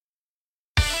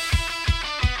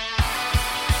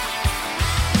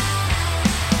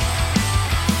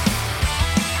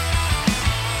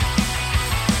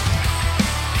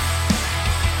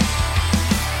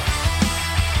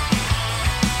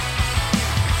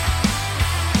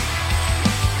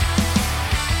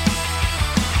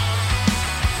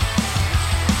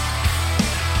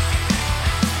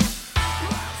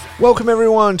Welcome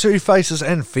everyone to Faces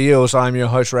and Feels. I'm your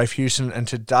host Rafe Hewson, and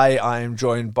today I am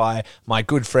joined by my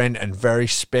good friend and very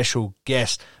special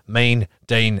guest, Mean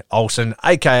Dean Olsen,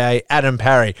 aka Adam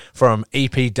Parry from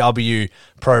EPW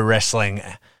Pro Wrestling.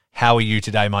 How are you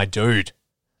today, my dude?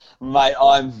 Mate,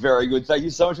 I'm very good. Thank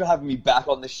you so much for having me back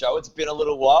on the show. It's been a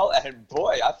little while, and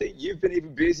boy, I think you've been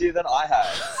even busier than I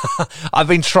have. I've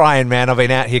been trying, man. I've been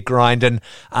out here grinding,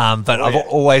 but I've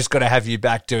always got to have you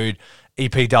back, dude.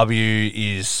 EPW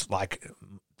is like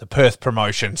the Perth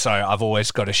promotion, so I've always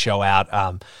got to show out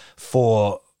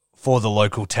for the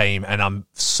local team, and I'm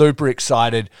super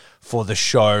excited for the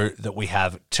show that we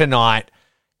have tonight.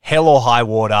 Hell or High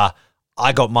Water.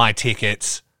 I got my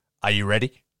tickets. Are you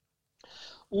ready?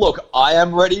 Look, I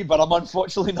am ready, but I'm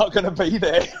unfortunately not going to be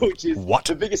there, which is What?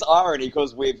 the biggest irony,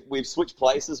 because we've switched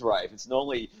places, Rafe. It's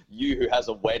normally you who has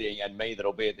a wedding and me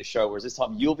that'll be at the show, whereas this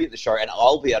time you'll be at the show and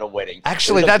I'll be at a wedding.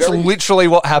 Actually, that's literally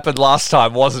what happened last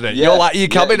time, wasn't it? Yeah, You're like, you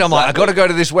come in, exactly. I'm like, I got to go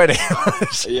to this wedding.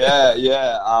 Yeah.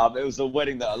 It was a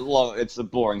wedding that, it's a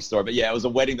boring story, but yeah, it was a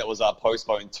wedding that was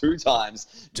postponed 2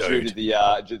 times due to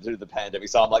the pandemic.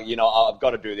 So I'm like, I've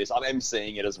got to do this. I'm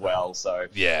emceeing it as well. So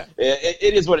Yeah.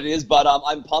 it is what it is, but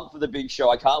I'm pumped for the big show.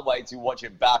 I can't wait to watch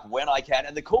it back when I can.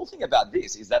 And the cool thing about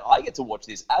this is that I get to watch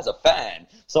this as a fan.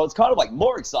 So it's kind of like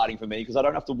more exciting for me because I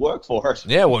don't have to work for it.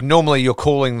 Yeah, well, normally you're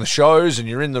calling the shows and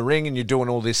you're in the ring and you're doing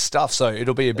all this stuff, so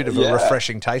it'll be a bit of a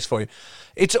refreshing taste for you.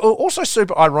 It's also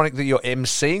super ironic that you're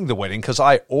emceeing the wedding, because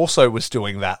I also was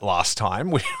doing that last time,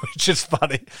 which is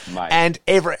funny. Mate. And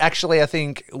actually, I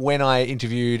think when I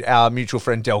interviewed our mutual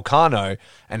friend Del Cano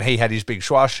and he had his big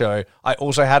schwa show, I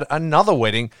also had another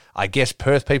wedding. I guess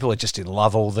Perth people are just in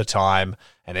love all the time,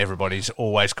 and everybody's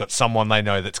always got someone they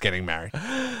know that's getting married.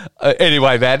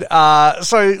 Anyway, man,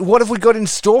 so what have we got in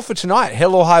store for tonight?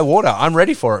 Hell or High Water? I'm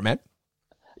ready for it, man.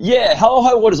 Yeah, Hell or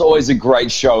High Water is always a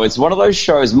great show. It's one of those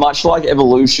shows, much like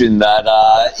Evolution, that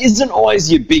isn't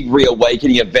always your big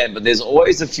reawakening event, but there's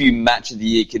always a few match of the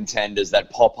year contenders that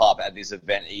pop up at this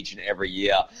event each and every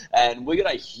year. And we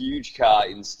got a huge card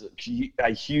in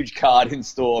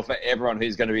store for everyone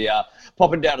who's going to be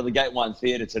popping down to the Gate 1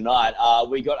 Theatre tonight.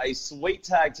 We got a sweet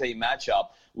tag team matchup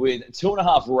with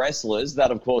 2.5 wrestlers, that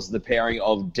of course is the pairing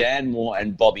of Dan Moore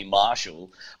and Bobby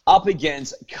Marshall, up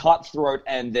against Cutthroat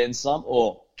and then some,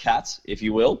 or Cats, if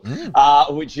you will,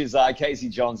 which is Casey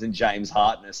Johns and James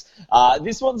Hartness.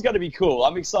 This one's going to be cool.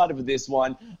 I'm excited for this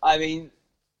one. I mean,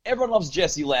 everyone loves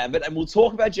Jesse Lambert, and we'll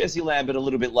talk about Jesse Lambert a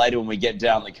little bit later when we get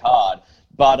down the card.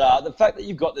 But the fact that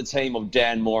you've got the team of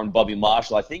Dan Moore and Bobby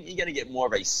Marshall, I think you're going to get more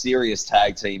of a serious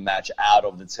tag team match out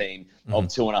of the team of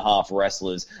 2.5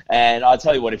 wrestlers. And I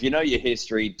tell you what, if you know your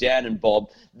history, Dan and Bob,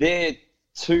 they're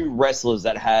 2 wrestlers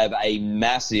that have a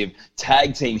massive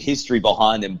tag team history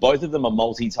behind them. Both of them are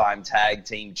multi-time tag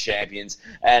team champions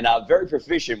and are very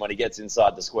proficient when it gets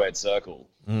inside the squared circle.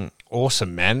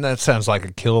 Awesome, man. That sounds like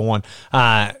a killer one.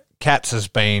 Cats has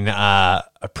been a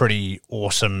pretty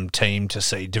awesome team to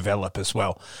see develop as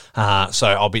well. So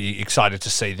I'll be excited to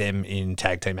see them in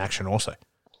tag team action also.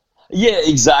 Yeah,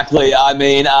 exactly. I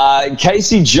mean,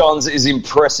 Casey Johns is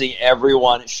impressing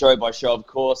everyone show by show, of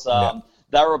course.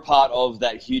 They were a part of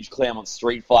that huge Claremont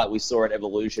Street fight we saw at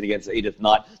Evolution against Edith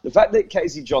Knight. The fact that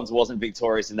Casey Johns wasn't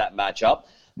victorious in that matchup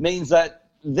means that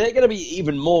they're going to be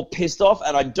even more pissed off,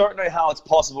 and I don't know how it's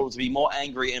possible to be more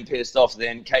angry and pissed off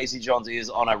than Casey Johns is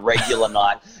on a regular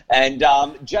night. And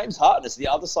James Hartness, the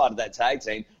other side of that tag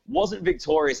team, wasn't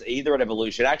victorious either at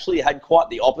Evolution. Actually, it had quite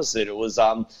the opposite. It was...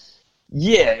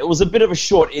 it was a bit of a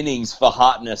short innings for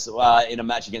Hartness in a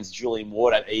match against Julian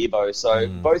Ward at EVO. So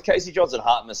both Casey Johns and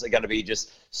Hartness are going to be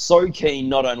just so keen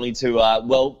not only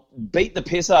to, beat the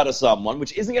piss out of someone,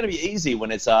 which isn't going to be easy when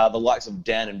it's the likes of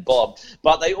Dan and Bob,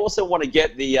 but they also want to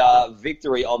get the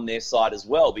victory on their side as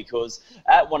well, because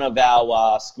at one of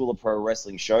our School of Pro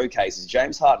Wrestling showcases,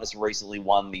 James Hartness recently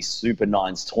won the Super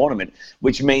Nines tournament,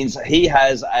 which means he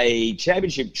has a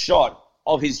championship shot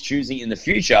of his choosing in the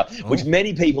future, which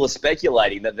many people are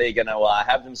speculating that they're going to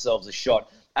have themselves a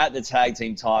shot at the tag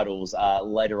team titles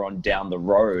later on down the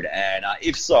road. And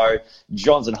if so,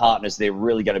 Johns and Hartness, they're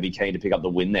really going to be keen to pick up the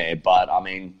win there. But, I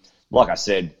mean, like I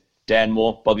said, Dan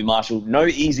Moore, Bobby Marshall, no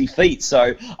easy feat.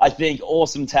 So I think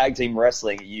awesome tag team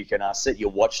wrestling you can set your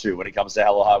watch to when it comes to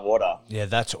Hell or High Water. Yeah,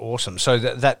 that's awesome. So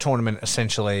that tournament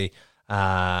essentially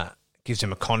gives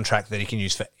him a contract that he can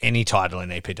use for any title in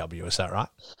EPW, is that right?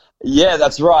 Yeah,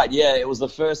 that's right. Yeah, it was the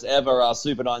first ever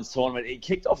Super Nines tournament. It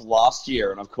kicked off last year,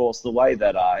 and of course, the way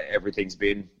that everything's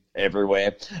been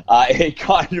everywhere. It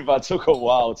kind of took a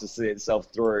while to see itself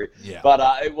through,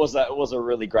 but it was a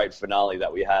really great finale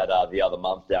that we had the other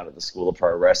month down at the School of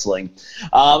Pro Wrestling.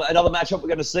 Another matchup we're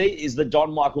going to see is the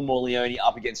Don Michael Morleone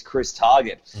up against Chris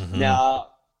Target. Now,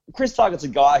 Chris Target's a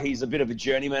guy, he's a bit of a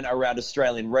journeyman around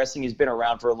Australian wrestling. He's been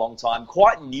around for a long time,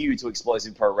 quite new to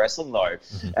Explosive Pro Wrestling, though.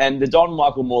 And the Don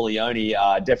Michael Morleone,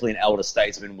 definitely an elder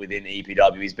statesman within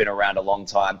EPW. He's been around a long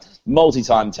time,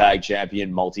 multi-time tag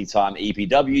champion, multi-time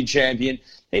EPW champion.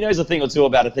 He knows a thing or two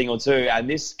about a thing or two, and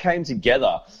this came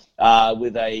together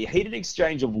with a heated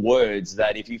exchange of words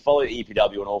that if you follow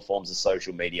EPW on all forms of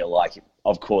social media, like,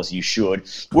 of course you should,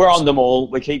 we're on them all.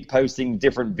 We keep posting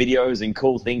different videos and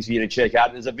cool things for you to check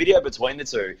out. There's a video between the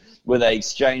two where they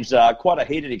exchanged quite a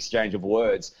heated exchange of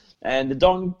words. And the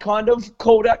Don kind of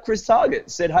called out Chris Target,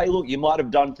 said, hey, look, you might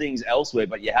have done things elsewhere,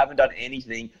 but you haven't done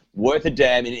anything worth a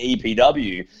damn in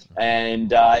EPW.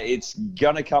 And it's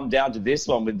going to come down to this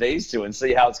one with these two and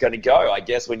see how it's going to go. I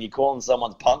guess when you're calling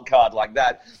someone's punk card like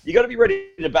that, you got to be ready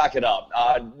to back it up.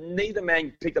 Neither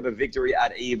man picked up a victory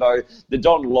at EVO. The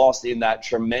Don lost in that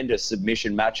tremendous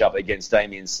submission matchup against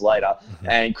Damian Slater.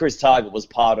 And Chris Target was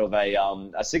part of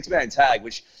a six-man tag,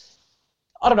 which,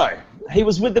 I don't know. He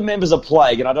was with the members of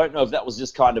Plague, and I don't know if that was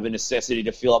just kind of a necessity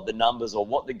to fill up the numbers or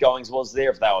what the goings was there,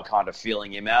 if they were kind of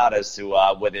feeling him out as to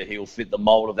whether he'll fit the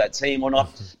mold of that team or not.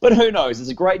 But who knows? There's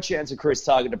a great chance for Chris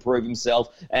Target to prove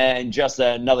himself, and just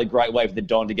another great way for the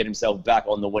Don to get himself back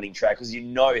on the winning track, because you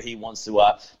know he wants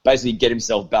to basically get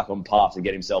himself back on path to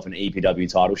get himself an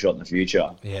EPW title shot in the future.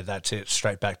 Yeah, that's it.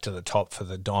 Straight back to the top for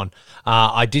the Don.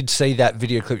 I did see that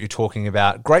video clip you're talking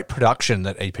about. Great production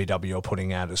that EPW are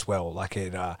putting out as well. Like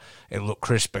it looked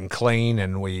crisp and clean,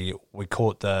 and we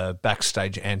caught the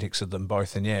backstage antics of them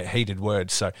both, and heated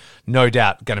words. So no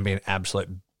doubt going to be an absolute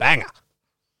banger.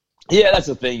 Yeah, that's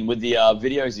the thing with the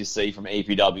videos you see from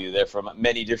EPW. They're from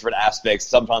many different aspects.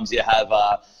 Sometimes you have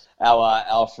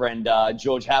our friend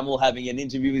George Hamill having an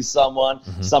interview with someone.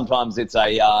 Sometimes it's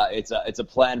a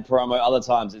planned promo. Other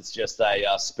times it's just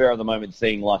a spur of the moment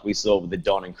thing, like we saw with the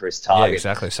Don and Chris Target. Yeah,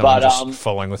 exactly. Someone just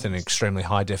following with an extremely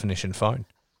high definition phone.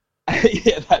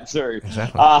 Yeah, that's true.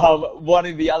 Exactly. One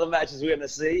of the other matches we're going to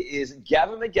see is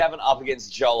Gavin McGavin up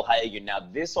against Joel Hagen. Now,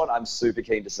 this one I'm super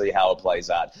keen to see how it plays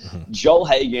out. Joel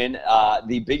Hagen,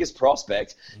 the biggest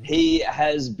prospect, he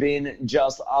has been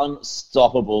just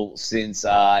unstoppable since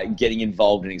getting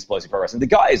involved in Explosive Pro Wrestling. The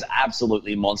guy is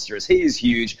absolutely monstrous. He is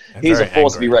huge. And he's a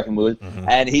force to be reckoned with,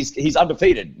 and he's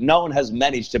undefeated. No one has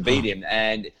managed to beat him,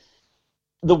 and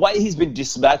the way he's been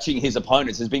dispatching his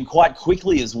opponents has been quite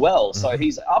quickly as well. So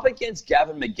he's up against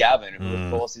Gavin McGavin, who,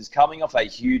 of course, is coming off a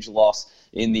huge loss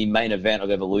in the main event of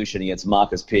Evolution against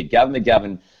Marcus Pitt. Gavin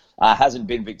McGavin hasn't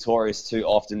been victorious too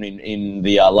often in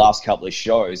the last couple of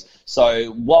shows.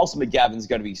 So whilst McGavin's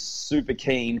going to be super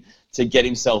keen to get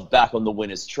himself back on the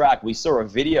winner's track, we saw a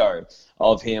video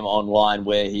of him online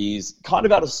where he's kind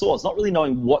of out of sorts, not really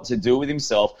knowing what to do with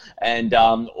himself, and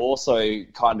also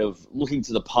kind of looking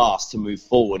to the past to move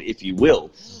forward, if you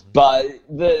will. But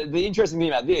the interesting thing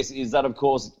about this is that, of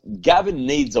course, Gavin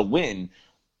needs a win,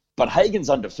 but Hagen's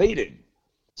undefeated.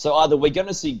 So either we're going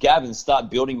to see Gavin start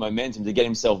building momentum to get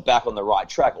himself back on the right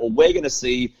track, or we're going to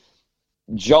see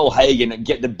Joel Hagen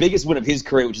get the biggest win of his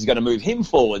career, which is going to move him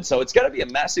forward. So it's going to be a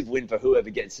massive win for whoever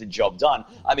gets the job done.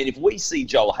 I mean, if we see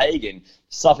Joel Hagen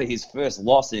suffer his first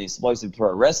loss in Explosive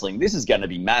Pro Wrestling, this is going to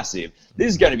be massive. This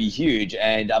is going to be huge.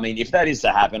 And, I mean, if that is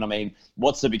to happen, I mean,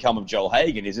 what's to become of Joel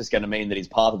Hagen? Is this going to mean that his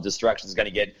path of destruction is going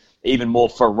to get even more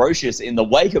ferocious in the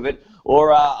wake of it?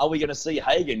 Or are we going to see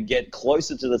Hagen get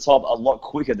closer to the top a lot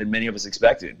quicker than many of us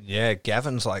expected? Yeah,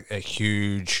 Gavin's like a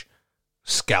huge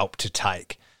scalp to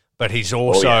take. But he's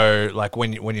also, like,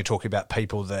 when you're talking about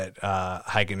people that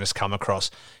Hagen has come across,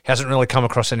 he hasn't really come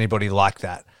across anybody like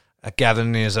that.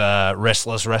 Gavin is a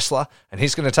wrestler's wrestler, and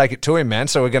he's going to take it to him, man.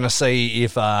 So we're going to see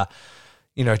if,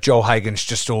 Joel Hagen's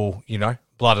just all,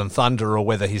 blood and thunder, or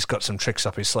whether he's got some tricks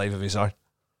up his sleeve of his own.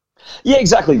 Yeah,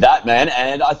 exactly that, man.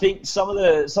 And I think some of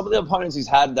the opponents he's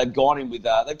had, they've gone in with,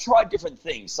 they've tried different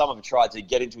things. Some have tried to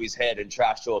get into his head and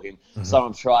trash talk him. Some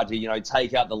have tried to,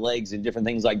 take out the legs and different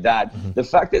things like that. The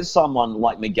fact that someone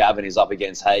like McGavin is up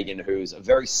against Hagen, who's a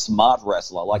very smart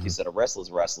wrestler, like you said, a wrestler's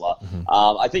wrestler,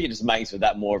 I think it just makes for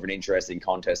that more of an interesting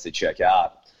contest to check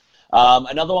out.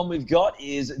 Another one we've got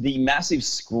is the massive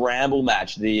scramble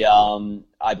match.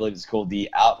 I believe it's called the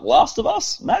Outlast of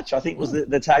Us match, I think was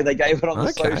the tag they gave it on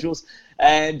the socials.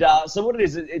 And so what it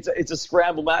is, it's a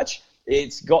scramble match.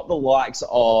 It's got the likes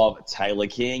of Taylor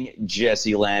King,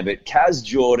 Jesse Lambert, Kaz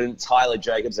Jordan, Tyler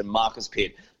Jacobs, and Marcus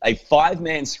Pitt a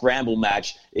 5-man scramble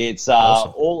match. It's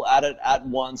awesome. All at it at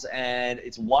once, and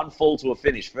it's one fall to a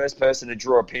finish. First person to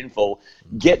draw a pinfall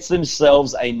gets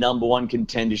themselves a number 1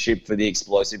 contendership for the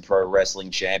Explosive Pro Wrestling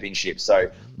Championship.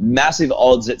 So massive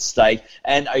odds at stake,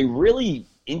 and a really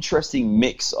interesting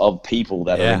mix of people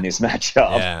that are in this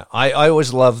matchup. Yeah, I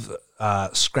always love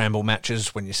scramble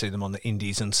matches when you see them on the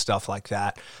indies and stuff like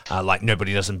that. Like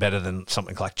nobody does them better than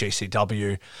something like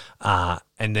GCW.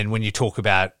 And then when you talk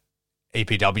about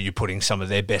EPW putting some of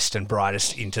their best and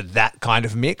brightest into that kind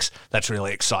of mix, that's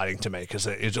really exciting to me, because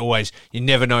it's always, you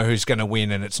never know who's going to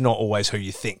win, and it's not always who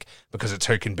you think, because it's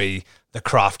who can be the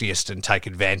craftiest and take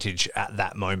advantage at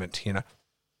that moment, you know?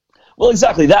 Well,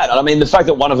 exactly that. I mean, the fact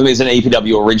that one of them is an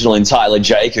EPW original in Tyler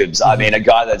Jacobs, I mean, a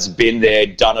guy that's been there,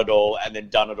 done it all, and then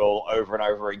done it all over and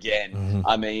over again.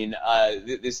 I mean,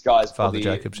 this guy's Father probably...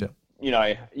 Jacobs, yeah. You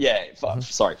know,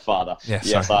 sorry, father. Yeah,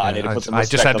 yes, sorry. I need to put some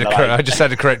respect on that. I just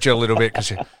had to correct you a little bit, because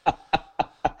you're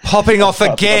popping off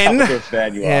again.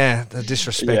 The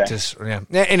disrespect is... Yeah.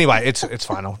 Anyway, it's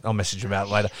fine. I'll message you about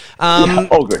it later.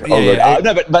 All good.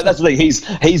 No, but that's the thing.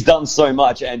 He's done so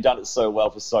much and done it so well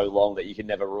for so long that you can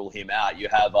never rule him out. You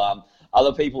have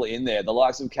other people in there, the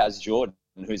likes of Kaz Jordan,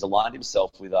 who's aligned himself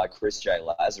with Chris J.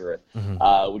 Lazarus,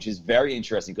 which is very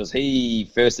interesting, because he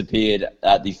first appeared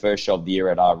at the first show of the year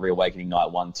at Reawakening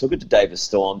Night 1, took it to Davis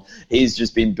Storm. He's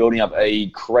just been building up a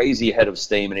crazy head of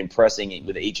steam and impressing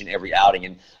with each and every outing,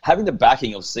 and having the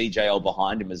backing of CJL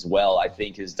behind him as well, I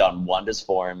think has done wonders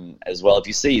for him as well. If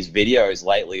you see his videos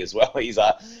lately as well,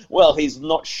 he's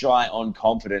not shy on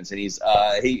confidence, and he's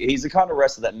the kind of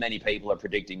wrestler that many people are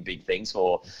predicting big things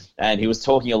for, and he was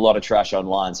talking a lot of trash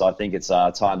online, so I think it's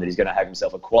time that he's going to have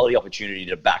himself a quality opportunity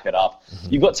to back it up.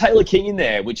 You've got Taylor King in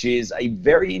there, which is a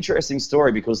very interesting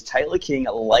story, because Taylor King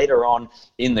later on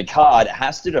in the card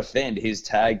has to defend his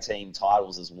tag team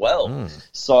titles as well.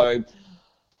 So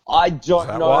I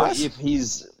don't know if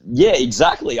he's... Yeah,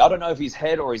 exactly. I don't know if his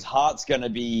head or his heart's going to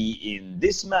be in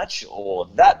this match or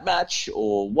that match,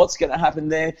 or what's going to happen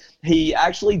there. He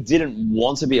actually didn't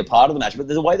want to be a part of the match, but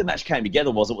the way the match came together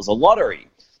was it was a lottery.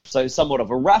 So somewhat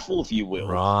of a raffle, if you will.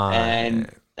 Right.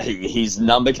 And his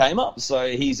number came up. So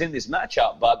he's in this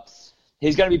matchup, but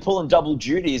he's going to be pulling double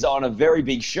duties on a very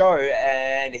big show,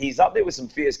 and he's up there with some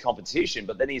fierce competition,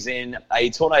 but then he's in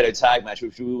a Tornado tag match,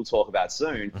 which we will talk about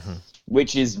soon,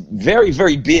 which is very,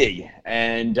 very big.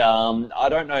 And I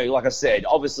don't know, like I said,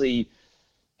 obviously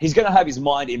he's going to have his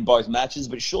mind in both matches,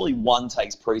 but surely one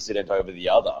takes precedent over the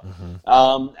other.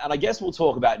 And I guess we'll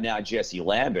talk about now Jesse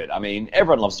Lambert. I mean,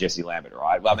 everyone loves Jesse Lambert,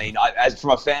 right? I mean, as from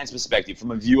a fan's perspective,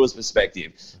 from a viewer's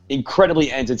perspective,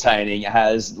 incredibly entertaining,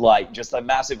 has like just a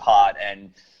massive heart,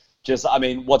 and just, I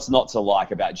mean, what's not to like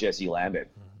about Jesse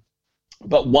Lambert?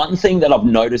 But one thing that I've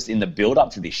noticed in the build-up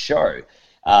to this show,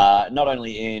 not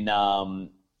only in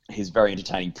his very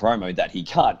entertaining promo that he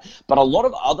cut, but a lot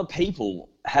of other people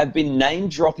have been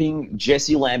name-dropping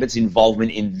Jesse Lambert's involvement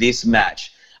in this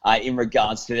match in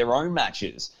regards to their own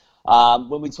matches.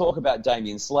 When we talk about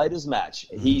Damian Slater's match,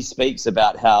 he speaks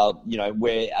about how, you know,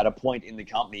 we're at a point in the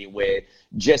company where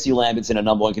Jesse Lambert's in a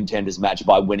number 1 contenders match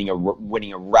by winning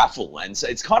a raffle, and so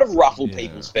it's kind of ruffled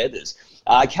people's feathers.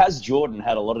 Kaz Jordan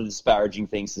had a lot of disparaging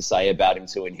things to say about him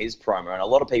too in his promo, and a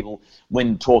lot of people,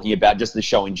 when talking about just the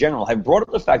show in general, have brought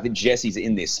up the fact that Jesse's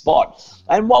in this spot.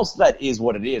 And whilst that is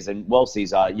what it is, and whilst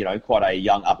he's quite a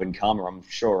young up-and-comer, I'm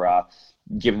sure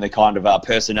given the kind of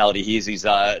personality he is, he's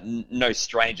no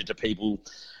stranger to people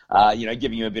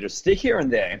giving him a bit of stick here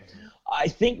and there. I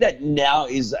think that now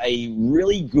is a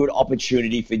really good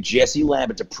opportunity for Jesse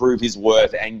Lambert to prove his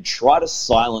worth and try to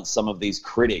silence some of these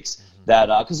critics. That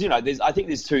because I think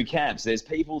there's two camps. There's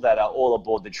people that are all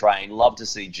aboard the train, love to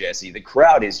see Jesse. The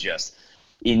crowd is just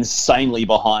insanely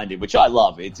behind him, which I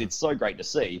love. It's so great to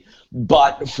see.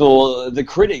 But for the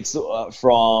critics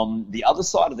from the other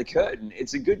side of the curtain,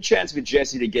 it's a good chance for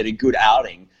Jesse to get a good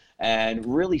outing and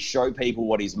really show people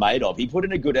what he's made of. He put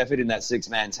in a good effort in that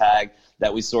 6-man tag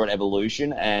that we saw at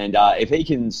Evolution, and if he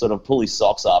can sort of pull his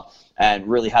socks up and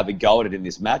really have a go at it in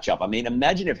this matchup, I mean,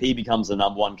 imagine if he becomes the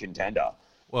number 1 contender.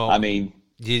 Well, I mean,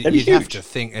 you'd have to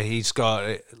think he's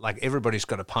got, like, everybody's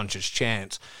got a puncher's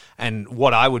chance. And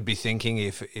what I would be thinking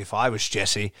if I was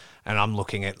Jesse and I'm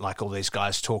looking at, like, all these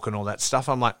guys talking all that stuff,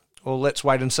 I'm like, well, let's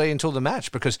wait and see until the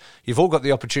match, because you've all got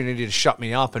the opportunity to shut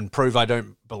me up and prove I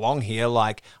don't belong here.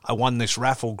 Like, I won this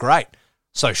raffle, great.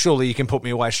 So surely you can put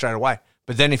me away straight away.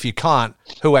 But then if you can't,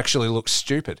 who actually looks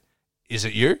stupid? Is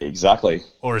it you? Exactly.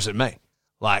 Or is it me?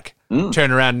 Like,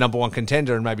 turn around number one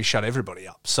contender and maybe shut everybody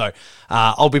up. So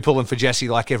I'll be pulling for Jesse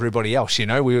like everybody else, you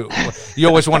know. You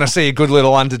always want to see a good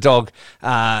little underdog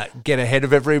get ahead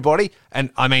of everybody. And,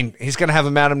 I mean, he's going to have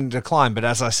a mountain to climb. But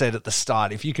as I said at the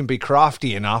start, if you can be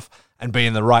crafty enough and be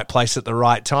in the right place at the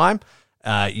right time,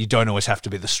 you don't always have to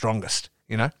be the strongest,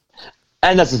 you know.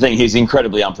 And that's the thing, he's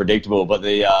incredibly unpredictable. But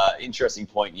the interesting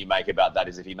point you make about that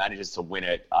is if he manages to win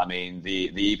it, I mean, the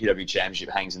EPW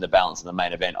Championship hangs in the balance in the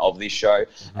main event of this show.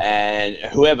 Mm-hmm. And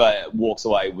whoever walks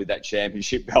away with that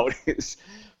championship belt is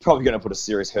probably going to put a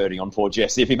serious hurting on poor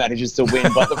Jesse if he manages to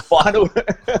win. But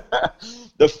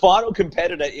the final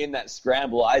competitor in that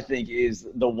scramble, I think, is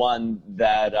the one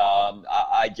that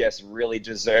I guess really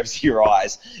deserves your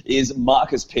eyes, is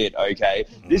Marcus Pitt, okay?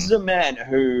 Mm-hmm. This is a man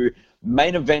who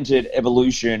main evented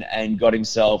Evolution and got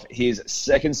himself his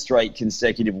second straight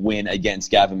consecutive win against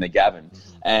Gavin McGavin.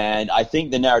 Mm-hmm. And I think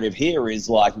the narrative here is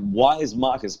like, why is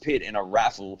Marcus Pitt in a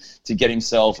raffle to get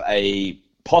himself a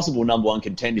possible number one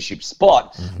contendership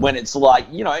spot when it's like,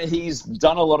 you know, he's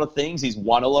done a lot of things, he's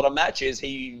won a lot of matches,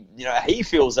 he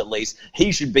feels at least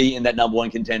he should be in that number one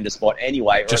contender spot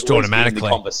anyway, or just automatically in the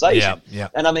conversation. Yeah.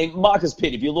 And I mean, Marcus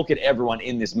Pitt, if you look at everyone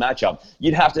in this matchup,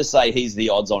 you'd have to say he's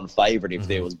the odds-on favorite if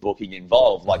there was booking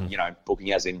involved, like, you know,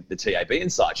 booking as in the TAB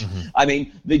and such. I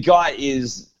mean, the guy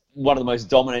is one of the most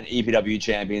dominant EPW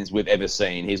champions we've ever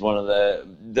seen. He's one of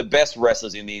the best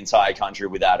wrestlers in the entire country,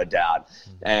 without a doubt.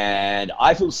 And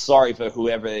I feel sorry for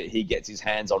whoever he gets his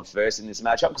hands on first in this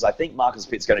matchup, because I think Marcus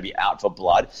Pitt's going to be out for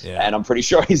blood, and I'm pretty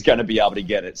sure he's going to be able to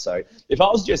get it. So if I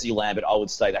was Jesse Lambert, I would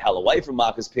stay the hell away from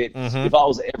Marcus Pitt. If I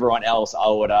was everyone else, I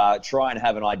would try and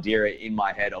have an idea in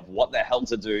my head of what the hell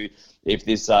to do if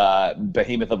this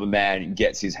behemoth of a man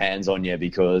gets his hands on you,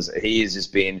 because he has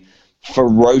just been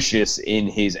ferocious in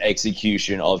his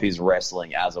execution of his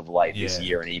wrestling as of late this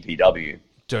year in EPW.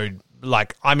 Dude,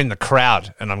 like, I'm in the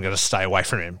crowd and I'm going to stay away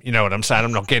from him. You know what I'm saying?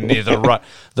 I'm not getting near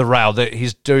the rail.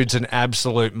 His dude's an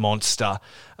absolute monster.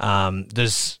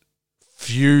 There's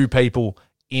few people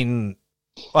in,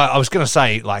 I was going to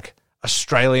say, like,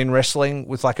 Australian wrestling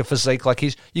with, like, a physique like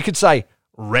his. You could say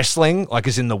wrestling, like,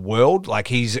 is in the world. Like,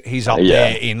 he's up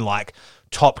there in, like,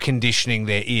 top conditioning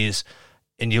there is.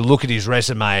 And you look at his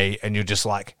resume and you're just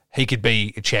like, he could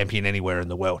be a champion anywhere in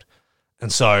the world.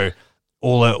 And so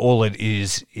all it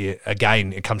is,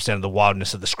 again, it comes down to the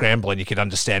wildness of the scramble, and you can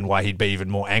understand why he'd be even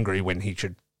more angry when he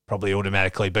should probably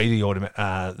automatically be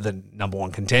the number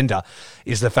one contender,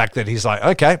 is the fact that he's like,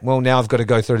 okay, well, now I've got to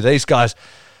go through these guys,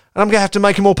 and I'm going to have to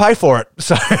make them all pay for it.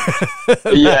 So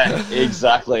yeah,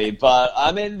 exactly. But,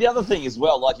 I mean, the other thing as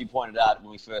well, like you pointed out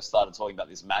when we first started talking about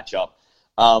this matchup,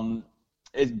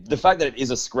 the fact that it is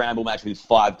a scramble match with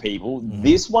 5 people,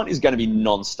 this one is going to be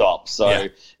non-stop. So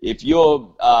if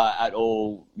you're at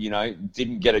all, you know,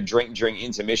 didn't get a drink during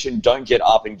intermission, don't get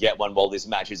up and get one while this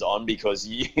match is on, because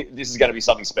this is going to be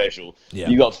something special. Yeah.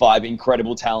 You've got 5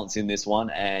 incredible talents in this one,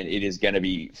 and it is going to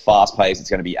be fast-paced. It's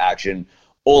going to be action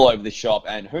all over the shop,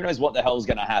 and who knows what the hell is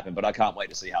going to happen, but I can't wait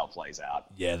to see how it plays out.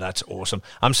 Yeah, that's awesome.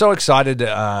 I'm so excited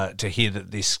to hear that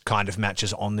this kind of match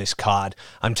is on this card.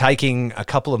 I'm taking a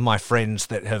couple of my friends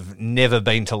that have never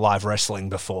been to live wrestling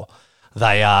before.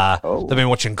 They've been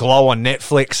watching Glow on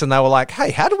Netflix, and they were like, hey,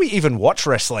 how do we even watch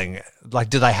wrestling? Like,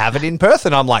 do they have it in Perth?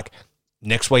 And I'm like,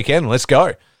 next weekend, let's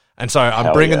go. And so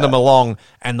I'm bringing them along,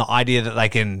 and the idea that they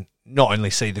can not only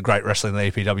see the great wrestling the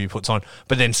EPW puts on,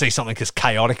 but then see something as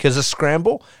chaotic as a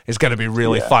scramble is going to be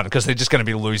really fun, because they're just going to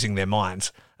be losing their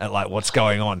minds at, like, what's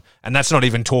going on. And that's not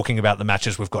even talking about the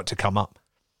matches we've got to come up.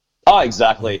 Oh,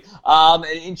 exactly. An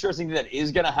interesting thing that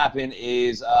is going to happen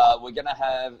is we're going to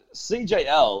have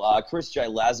CJL, Chris J.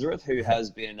 Lazarus, who has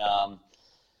been...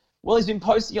 he's been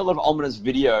posting a lot of ominous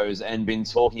videos and been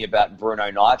talking about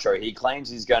Bruno Nitro. He claims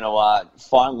he's going to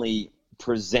finally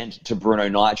present to Bruno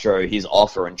Nitro his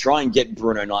offer and try and get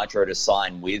Bruno Nitro to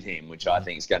sign with him, which I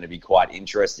think is going to be quite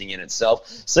interesting in itself.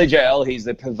 CJL, he's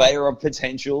the purveyor of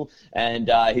potential, and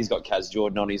he's got Kaz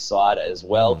Jordan on his side as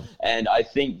well. And I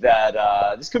think that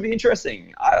this could be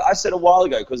interesting. I said a while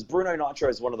ago, because Bruno Nitro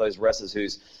is one of those wrestlers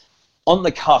who's on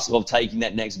the cusp of taking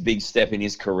that next big step in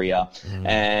his career.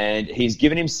 And he's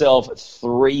given himself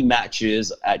 3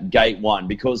 matches at Gate 1,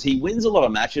 because he wins a lot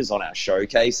of matches on our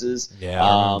showcases.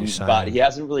 But he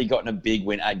hasn't really gotten a big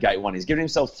win at Gate 1. He's given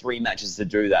himself 3 matches to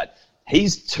do that.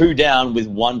 he's 2 down with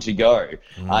 1 to go.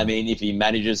 I mean, if he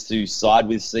manages to side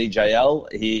with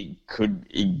CJL, he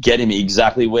could get him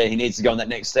exactly where he needs to go in that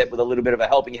next step with a little bit of a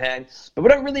helping hand. But we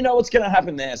don't really know what's going to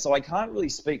happen there, so I can't really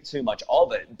speak too much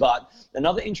of it. But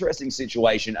another interesting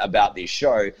situation about this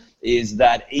show is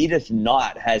that Edith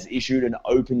Knight has issued an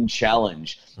open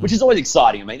challenge, which is always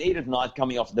exciting. I mean, Edith Knight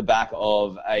coming off the back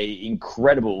of a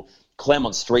incredible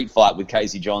Claremont street fight with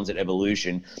Casey Johns at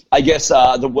Evolution. I guess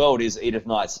the world is Edith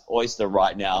Knight's oyster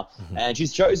right now, and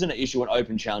she's chosen to issue an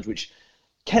open challenge, which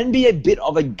can be a bit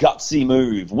of a gutsy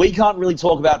move. We can't really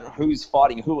talk about who's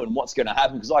fighting who and what's going to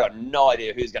happen because I got no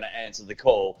idea who's going to answer the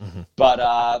call.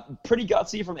 But pretty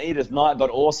gutsy from Edith Knight, but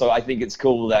also I think it's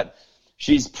cool that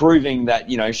she's proving that,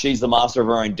 you know, she's the master of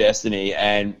her own destiny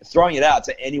and throwing it out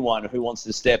to anyone who wants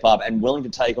to step up and willing to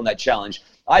take on that challenge.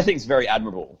 I think it's very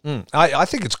admirable. I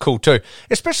think it's cool too,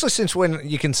 especially since when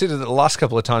you consider that the last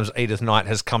couple of times Edith Knight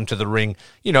has come to the ring,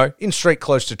 you know, in street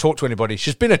clothes to talk to anybody,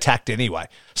 she's been attacked anyway.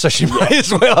 So she might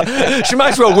as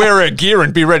well wear her gear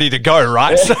and be ready to go,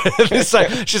 right? So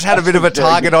she's had a bit of a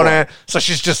target on her. So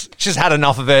she's had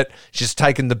enough of it. She's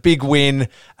taken the big win,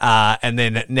 and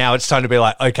then now it's time to be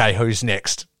like, okay, who's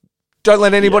next? Don't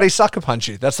let anybody sucker punch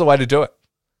you. That's the way to do it.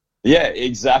 Yeah,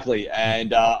 exactly.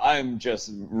 And I'm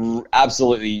just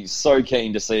absolutely so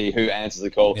keen to see who answers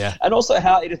the call and also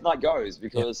how Edith Knight goes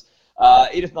because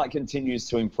Edith Knight continues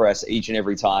to impress each and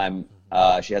every time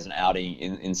she has an outing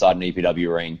inside an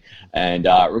EPW ring. And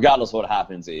regardless of what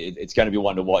happens, it's going to be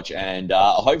one to watch. And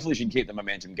hopefully she can keep the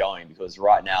momentum going because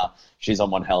right now she's on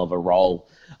one hell of a roll.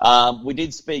 We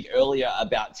did speak earlier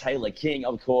about Taylor King.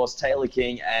 Of course, Taylor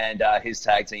King and his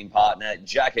tag team partner,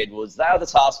 Jack Edwards, they are the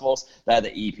task force. They are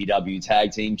the EPW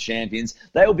tag team champions.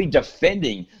 They will be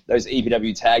defending those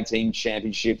EPW tag team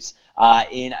championships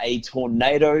in a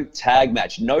tornado tag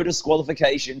match. No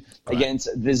disqualification against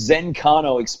the Zen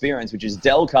Kano experience, which is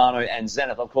Del Kano and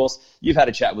Zenith. Of course, you've had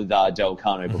a chat with Del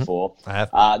Kano before. I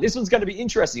have. This one's going to be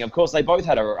interesting. Of course, they both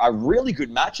had a really good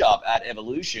matchup at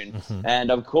Evolution, and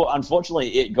of course,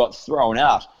 unfortunately, it got thrown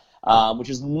out, which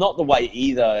is not the way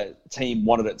either team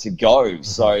wanted it to go.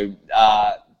 So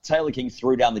Taylor King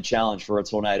threw down the challenge for a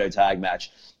tornado tag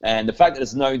match. And the fact that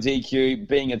it's no DQ,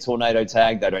 being a tornado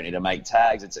tag, they don't need to make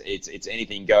tags. It's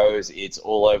anything goes. It's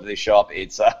all over the shop.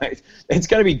 It's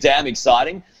going to be damn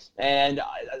exciting. And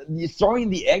you're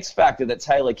throwing the X factor that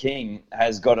Taylor King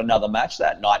has got another match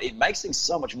that night. It makes things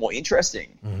so much more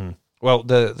interesting. Well,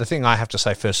 the thing I have to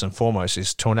say first and foremost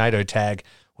is tornado tag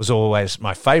was always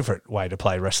my favorite way to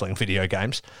play wrestling video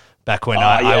games. Back when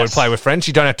I would play with friends,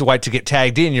 you don't have to wait to get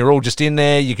tagged in. You're all just in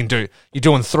there. You're doing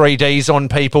 3Ds on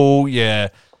people. You're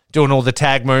doing all the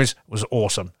tag moves. It was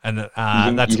awesome. And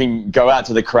you can go out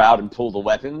to the crowd and pull the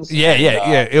weapons.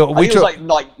 Yeah. We took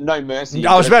like No Mercy.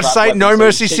 I was about to say No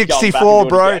Mercy 64,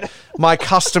 bro. My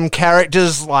custom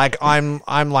characters, like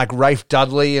I'm like Rafe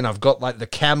Dudley, and I've got like the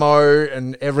camo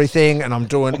and everything,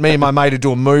 and me and my mate are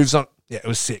doing moves on. Yeah, it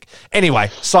was sick. Anyway,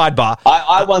 sidebar.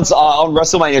 I once, on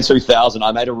WrestleMania 2000,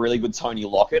 I made a really good Tony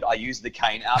Lockett. I used the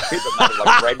Kane outfit, but made it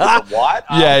like red with the white.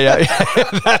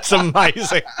 Yeah. That's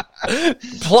amazing.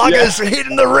 Pluggers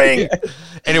hitting the ring.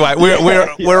 Anyway,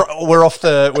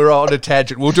 we're on a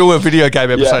tangent. We'll do a video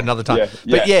game episode another time.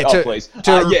 Please.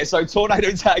 So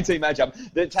tornado tag team matchup.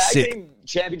 The tag team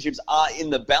championships are in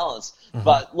the balance,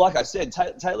 but like I said,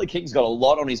 Taylor King's got a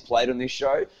lot on his plate on this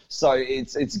show, so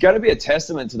it's going to be a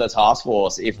testament to the task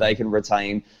force if they can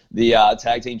retain the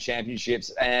tag team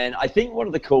championships. And I think one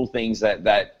of the cool things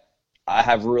that I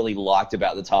have really liked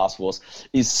about the task force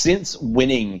is since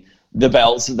winning the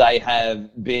belts, they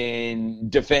have been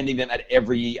defending them at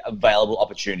every available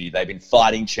opportunity. They've been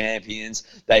fighting champions.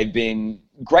 They've been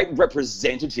great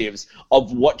representatives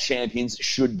of what champions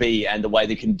should be and the way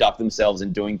they conduct themselves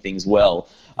and doing things well.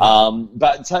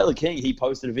 But Taylor King, he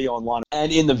posted a video online,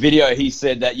 and in the video he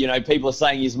said that, you know, people are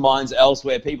saying his mind's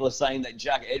elsewhere. People are saying that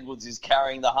Jack Edwards is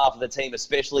carrying the half of the team,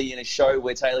 especially in a show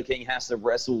where Taylor King has to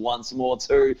wrestle once more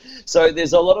too. So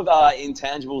there's a lot of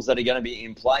intangibles that are going to be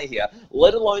in play here,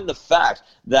 let alone the fact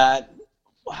that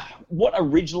what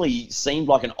originally seemed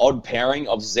like an odd pairing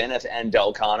of Zenith and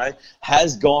Del Kano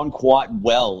has gone quite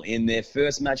well. In their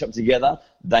first matchup together,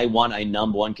 they won a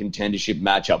number one contendership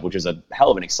matchup, which is a hell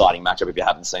of an exciting matchup. If you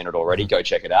haven't seen it already, go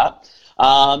check it out.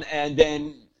 And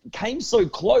then came so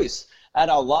close at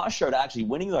our last show to actually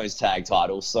winning those tag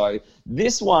titles. So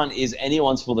this one is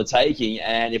anyone's for the taking.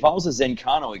 And if I was a Zen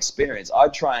Kano experience,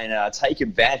 I'd try and take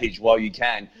advantage while you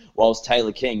can, whilst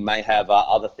Taylor King may have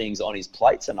other things on his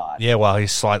plate tonight. Yeah, well,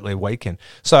 he's slightly weakened.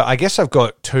 So I guess I've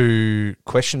got two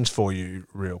questions for you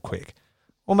real quick.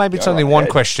 Well, maybe it's only one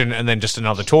question and then just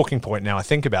another talking point now I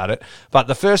think about it. But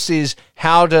the first is,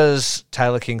 how does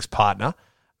Taylor King's partner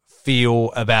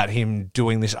feel about him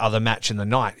doing this other match in the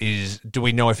night? Do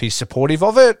we know if he's supportive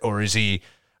of it, or is he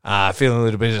feeling a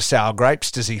little bit of sour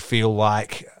grapes? Does he feel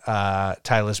like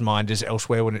Taylor's mind is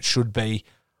elsewhere when it should be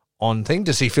on thing?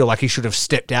 Does he feel like he should have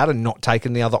stepped out and not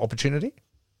taken the other opportunity?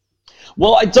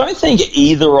 Well, I don't think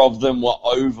either of them were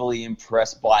overly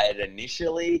impressed by it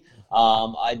initially.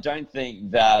 I don't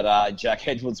think that Jack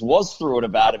Edwards was thrilled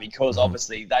about it, because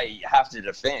obviously they have to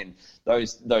defend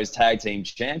those tag team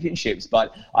championships.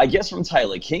 But I guess from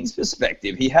Taylor King's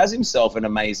perspective, he has himself an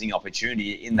amazing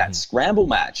opportunity in that scramble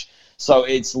match. So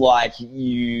it's like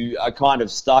you are kind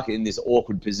of stuck in this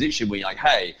awkward position where you're like,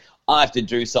 hey, I have to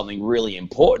do something really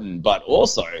important, but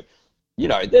also, you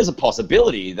know, there's a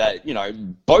possibility that, you know,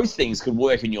 both things could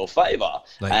work in your favor,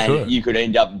 you could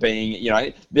end up being, you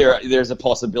know, there's a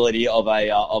possibility of a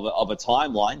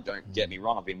timeline. Don't get me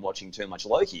wrong, I've been watching too much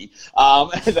Loki.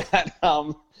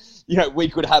 You know, we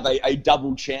could have a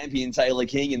double champion Taylor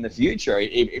King in the future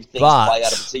if things play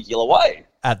out a particular way.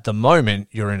 At the moment,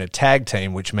 you're in a tag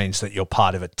team, which means that you're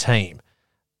part of a team,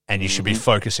 and you should be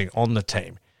focusing on the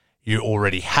team. You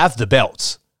already have the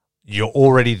belts. You're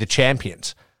already the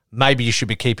champions. Maybe you should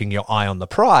be keeping your eye on the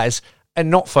prize and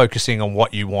not focusing on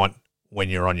what you want when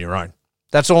you're on your own.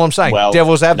 That's all I'm saying. Well,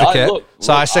 devil's advocate. No, look,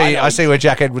 I see where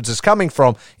Jack Edwards is coming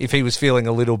from if he was feeling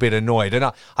a little bit annoyed.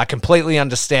 And I completely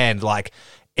understand, like,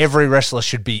 every wrestler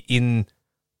should be in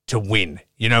to win.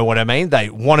 You know what I mean? They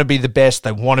want to be the best.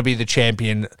 They want to be the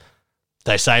champion.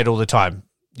 They say it all the time.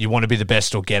 You want to be the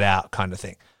best or get out kind of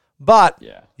thing. But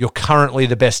you're currently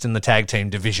the best in the tag team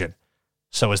division.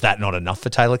 So is that not enough for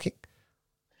Taylor King?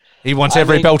 He wants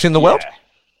every belt in the world.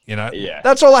 You know,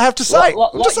 that's all I have to say.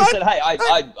 Like you said, hey,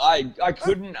 I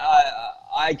couldn't.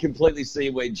 I completely see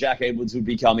where Jack Edwards would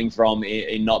be coming from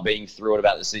in not being thrilled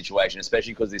about the situation,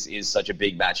 especially because this is such a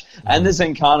big match. And the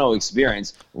Zencano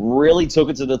experience really took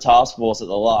it to the task force at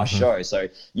the last show. So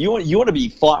you want to be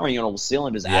firing on all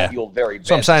cylinders at your very best.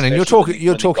 So I'm saying, and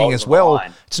you're talking as well.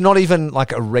 It's not even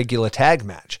like a regular tag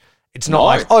match. It's not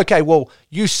like, okay, well,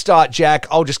 you start, Jack,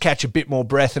 I'll just catch a bit more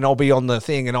breath and I'll be on the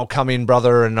thing and I'll come in,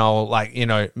 brother, and I'll, like, you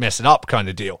know, mess it up kind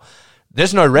of deal.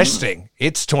 There's no resting.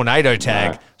 It's tornado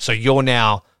tag. So you're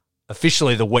now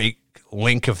officially the weak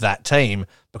link of that team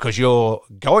because you're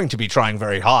going to be trying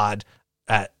very hard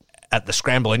at the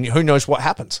scramble, and who knows what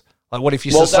happens. Like, what if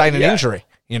you sustain an injury,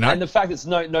 you know? And the fact it's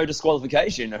no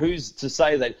disqualification, who's to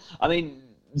say that? I mean,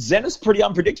 Zenith's pretty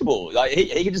unpredictable. Like,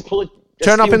 he can just pull it.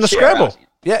 Turn up in the scramble. Out.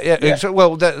 Yeah. So,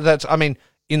 well, that's, I mean,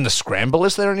 in the scramble,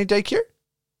 is there any DQ?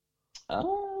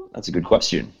 That's a good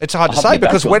question. It's hard to say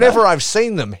because whenever I've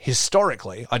seen them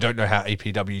historically, I don't know how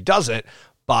EPW does it,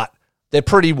 but they're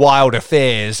pretty wild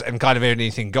affairs and kind of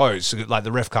anything goes. So, like,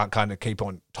 the ref can't kind of keep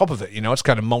on top of it. You know, it's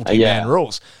kind of multi-man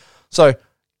rules. So,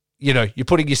 you know, you're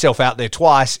putting yourself out there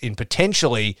twice in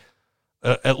potentially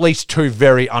at least two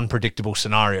very unpredictable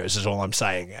scenarios is all I'm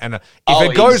saying. And if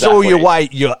it goes all your way,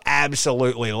 you're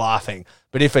absolutely laughing.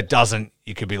 But if it doesn't,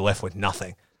 you could be left with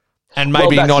nothing. And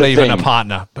maybe not even a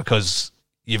partner because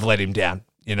you've let him down,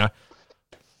 you know?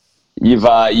 You've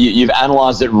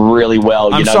analysed it really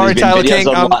well. I'm sorry, Taylor King.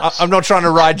 I'm not trying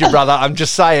to ride you, brother. I'm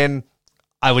just saying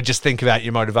I would just think about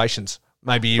your motivations.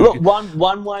 Maybe you... Look,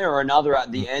 one way or another,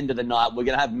 at the end of the night, we're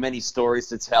going to have many stories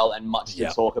to tell and much to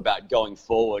talk about going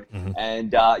forward.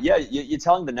 And, you're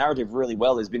telling the narrative really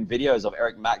well. There's been videos of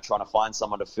Eric Mack trying to find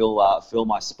someone to fill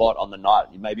my spot on the night.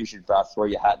 Maybe you should throw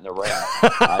your hat in the ring.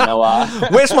 I know.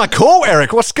 Where's my call,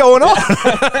 Eric? What's going on?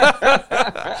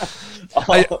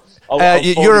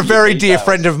 You're a very dear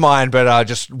friend of mine, but I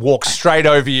just walk straight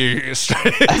over you.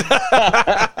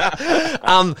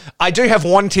 I do have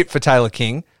one tip for Taylor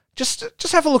King.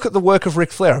 Just have a look at the work of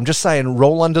Ric Flair. I'm just saying,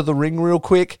 roll under the ring real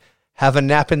quick, have a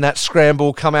nap in that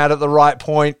scramble, come out at the right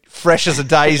point, fresh as a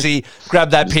daisy,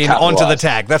 grab that pin onto the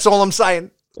tag. That's all I'm saying.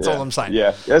 That's all I'm saying.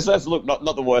 Yeah, that's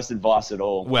not the worst advice at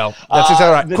all. Well, that's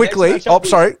all right. Quickly,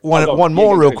 one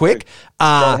more real quick.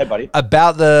 Go ahead, buddy.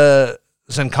 About the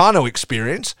Zencano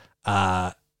experience.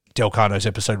 Del Cano's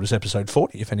episode was episode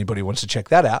 40, if anybody wants to check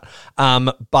that out.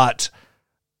 But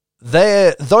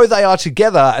though they are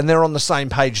together and they're on the same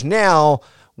page now,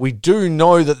 we do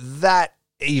know that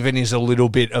even is a little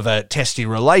bit of a testy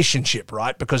relationship,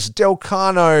 right? Because Del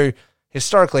Cano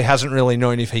historically hasn't really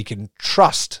known if he can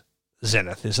trust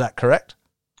Zenith. Is that correct?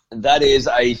 That is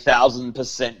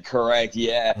 1,000% correct.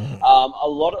 Yeah. A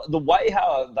lot of the way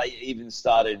how they even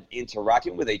started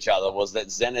interacting with each other was that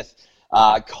Zenith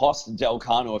cost Del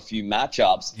Cano a few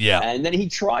matchups. Yeah. And then he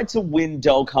tried to win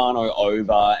Del Cano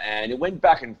over, and it went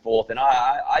back and forth, and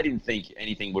I didn't think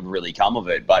anything would really come of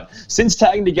it. But since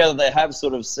tagging together, they have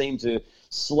sort of seemed to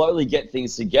slowly get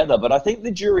things together. But I think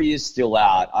the jury is still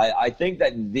out. I think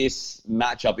that this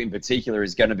matchup in particular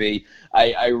is going to be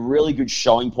a really good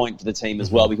showing point for the team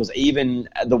as well, because even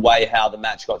the way how the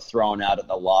match got thrown out at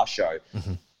the last show,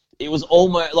 it was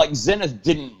almost like Zenith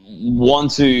didn't want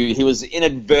to. He was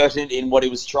inadvertent in what he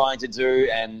was trying to do,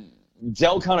 and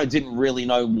Del Cano didn't really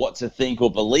know what to think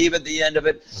or believe at the end of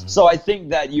it. So I think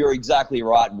that you're exactly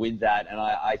right with that, and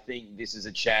I think this is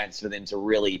a chance for them to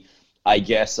really, I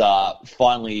guess,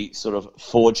 finally sort of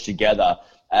forge together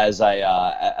as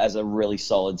a really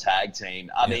solid tag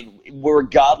team. I mean,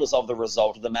 regardless of the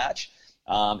result of the match,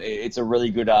 it's a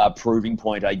really good proving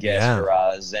point, I guess,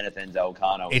 for Zenith and Del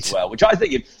Cano as well. Which I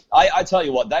think, I tell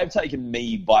you what, they've taken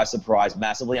me by surprise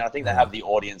massively, and I think they have the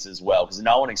audience as well, because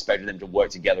no one expected them to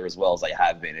work together as well as they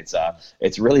have been.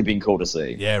 It's really been cool to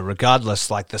see. Yeah,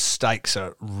 regardless, like the stakes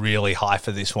are really high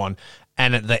for this one,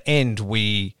 and at the end,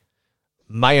 we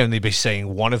may only be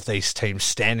seeing one of these teams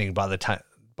standing by the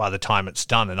time it's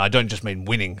done, and I don't just mean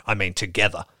winning; I mean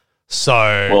together. So,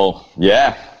 well,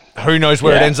 yeah. Who knows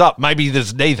where it ends up? Maybe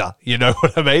there's neither. You know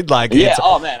what I mean? Like,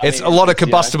 it's a lot of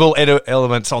combustible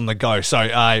elements on the go. So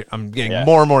I'm getting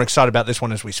more and more excited about this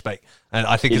one as we speak, and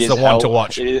I think it's the one to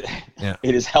watch. It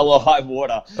is hell or high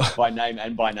water by name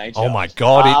and by nature. Oh my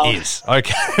God, it is.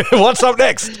 Okay, what's up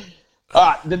next? All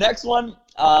right, the next one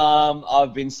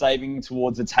I've been saving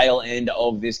towards the tail end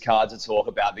of this card to talk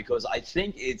about, because I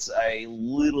think it's a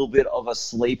little bit of a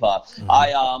sleeper.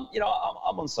 I'm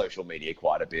on social media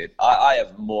quite a bit. I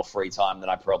have more free time than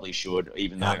I probably should,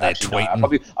 even though I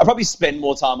probably spend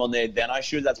more time on there than I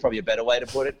should. That's probably a better way to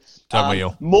put it.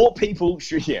 More people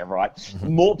should,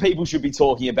 more people should be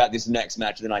talking about this next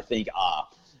match than I think are.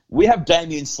 We have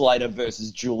Damian Slater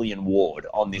versus Julian Ward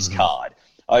on this card.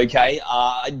 Okay,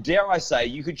 dare I say,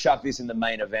 you could chuck this in the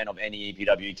main event of any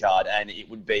EPW card, and it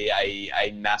would be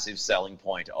a massive selling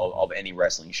point of any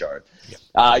wrestling show.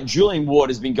 Yep. Julian Ward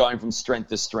has been going from strength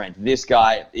to strength. This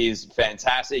guy is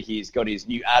fantastic. He's got his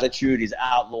new attitude, his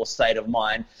outlaw state of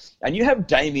mind. And you have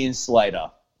Damian Slater.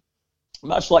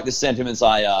 Much like the sentiments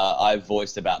I've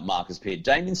voiced about Marcus Pitt,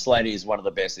 Damian Slater is one of the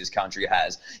best this country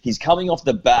has. He's coming off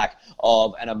the back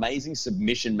of an amazing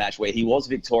submission match where he was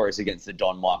victorious against the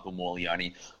Don Michael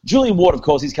Morleone. Julian Ward, of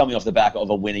course, he's coming off the back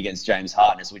of a win against James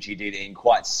Hartness, which he did in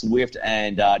quite swift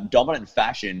and dominant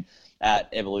fashion at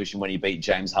Evolution when he beat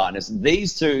James Hartness.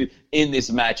 These two in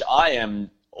this match, I am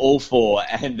all for,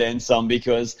 and then some,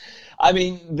 because I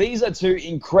mean, these are two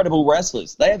incredible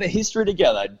wrestlers. They have a history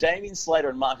together. Damian Slater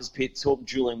and Marcus Pitt took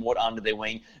Julian Ward under their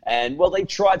wing, and, well, they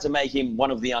tried to make him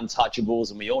one of the untouchables,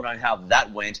 and we all know how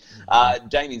that went.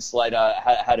 Damian Slater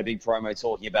had a big promo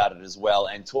talking about it as well,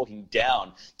 and talking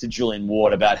down to Julian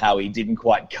Ward about how he didn't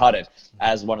quite cut it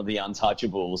as one of the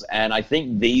untouchables. And I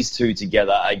think these two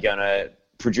together are going to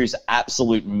produce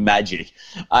absolute magic.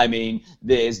 I mean,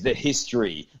 there's the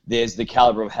history, there's the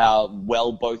caliber of how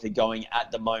well both are going at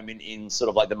the moment in sort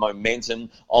of like the momentum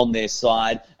on their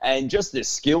side, and just the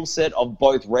skill set of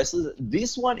both wrestlers.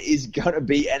 This one is going to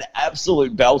be an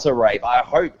absolute belter rave. I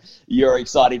hope you're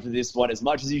excited for this one as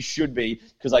much as you should be,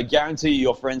 because I guarantee you,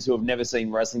 your friends who have never seen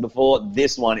wrestling before,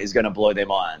 this one is going to blow their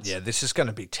minds. Yeah, this is going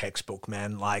to be textbook,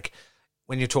 man. Like,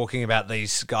 when you're talking about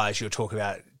these guys, you're talking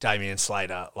about Damian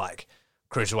Slater, like,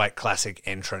 Cruiserweight Classic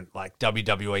entrant, like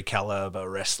WWE caliber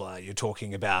wrestler. You're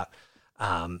talking about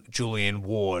Julian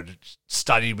Ward,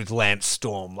 studied with Lance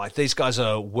Storm. Like, these guys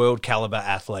are world caliber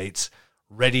athletes,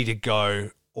 ready to go.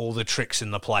 All the tricks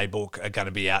in the playbook are going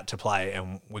to be out to play,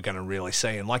 and we're going to really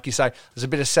see. And like you say, there's a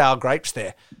bit of sour grapes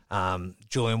there.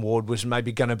 Julian Ward was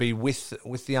maybe going to be with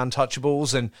the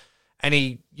Untouchables, and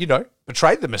he,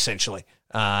 betrayed them essentially.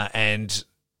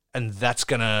 And that's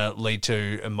going to lead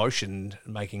to emotion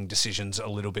making decisions a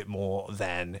little bit more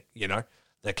than,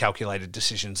 the calculated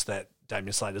decisions that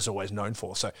Damian Slater's always known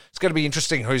for. So it's going to be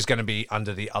interesting who's going to be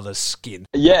under the other's skin.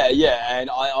 Yeah. And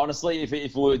I honestly, if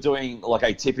we were doing like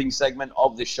a tipping segment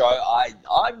of the show,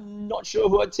 I'm not sure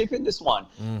who I'd tip in this one.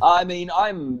 I mean,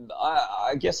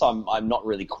 I guess I'm not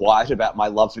really quiet about my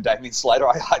love for Damian Slater.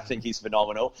 I think he's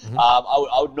phenomenal.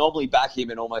 I would normally back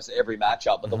him in almost every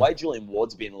matchup, but the way Julian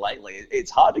Ward's been lately,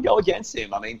 it's hard to go against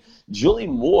him. I mean,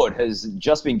 Julian Ward has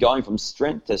just been going from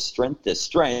strength to strength to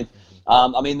strength.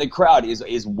 I mean, the crowd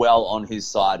is well on his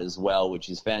side as well, which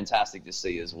is fantastic to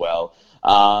see as well.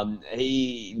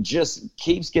 He just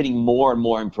keeps getting more and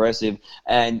more impressive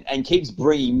and keeps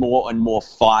bringing more and more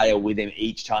fire with him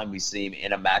each time we see him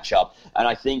in a matchup. And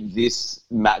I think this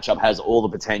matchup has all the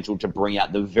potential to bring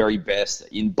out the very best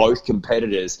in both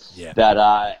competitors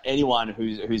that anyone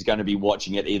who's going to be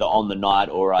watching it either on the night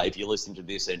or if you listen to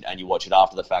this and you watch it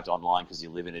after the fact online because you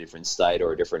live in a different state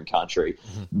or a different country,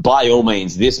 by all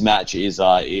means, this match is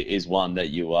one that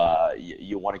you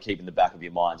want to keep in the back of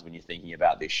your minds when you're thinking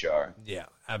about this show. Yeah,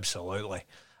 absolutely.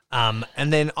 And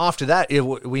then after that, are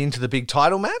we into the big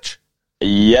title match?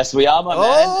 Yes, we are, my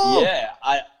man.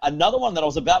 Yeah, another one that I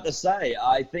was about to say,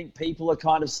 I think people are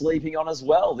kind of sleeping on as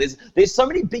well. There's so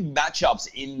many big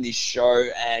matchups in this show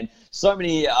and so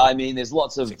many, there's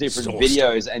lots of different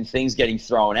videos and things getting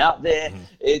thrown out there.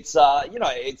 It's,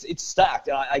 it's stacked.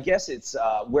 And I guess it's,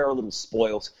 we're a little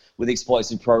spoiled with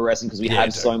Explosive Pro Wrestling because we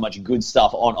have so much good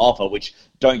stuff on offer, which,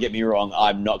 don't get me wrong,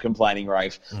 I'm not complaining,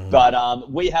 Rafe.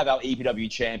 But we have our EPW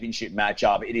Championship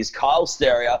matchup. It is Kyle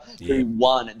Sterrier who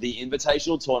won the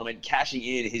Invitational Tournament, cashing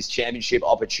in his championship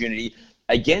opportunity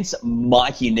against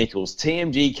Mikey Nicholls,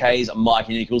 TMDK's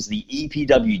Mikey Nicholls, the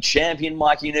EPW champion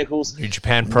Mikey Nicholls. New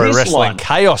Japan Pro Wrestling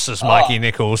Chaos's Mikey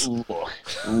Nicholls.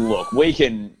 Look, we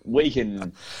can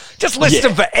just list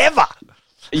them forever.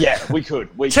 Yeah, we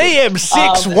could.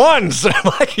 TM61's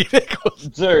Mikey Nicholls.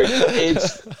 Dude,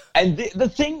 and the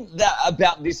thing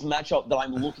about this matchup that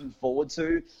I'm looking forward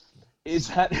to is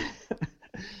that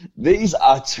these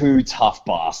are two tough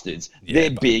bastards.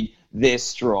 They're big, they're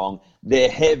strong, they're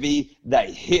heavy,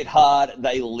 they hit hard,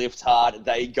 they lift hard,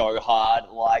 they go hard.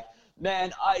 Like,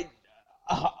 man, I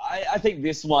think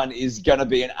this one is going to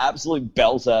be an absolute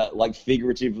belter, like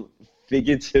figuratively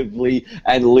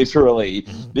and literally,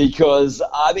 because,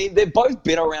 they've both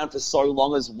been around for so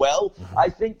long as well. I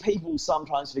think people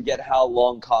sometimes forget how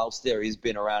long Kyle Sterrier has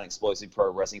been around Explosive Pro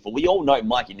Wrestling for. We all know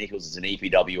Mikey Nicholls is an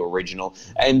EPW original,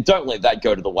 and don't let that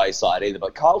go to the wayside either,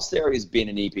 but Kyle Sterrier has been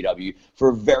an EPW for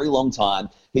a very long time.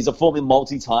 He's a former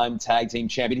multi-time tag team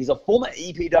champion. He's a former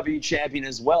EPW champion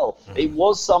as well. It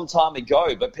was some time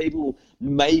ago, but people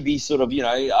maybe sort of,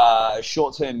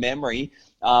 short-term memory,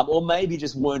 or maybe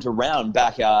just weren't around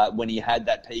back when he had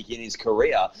that peak in his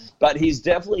career. But he's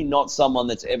definitely not someone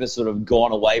that's ever sort of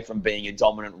gone away from being a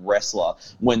dominant wrestler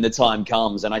when the time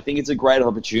comes. And I think it's a great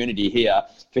opportunity here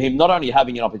for him, not only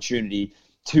having an opportunity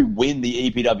to win the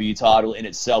EPW title in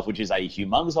itself, which is a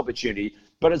humongous opportunity,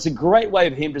 but it's a great way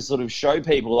of him to sort of show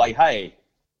people, like, hey,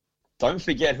 don't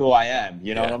forget who I am.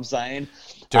 You know what I'm saying?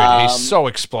 Dude, he's so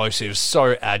explosive,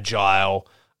 so agile.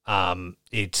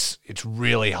 It's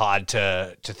really hard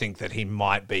to think that he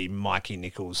might be Mikey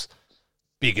Nicholls'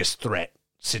 biggest threat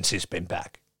since he's been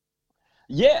back.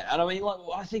 Yeah, and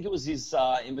I think it was his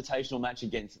invitational match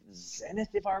against Zenith,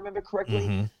 if I remember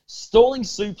correctly. Stalling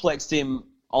suplexed him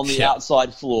on the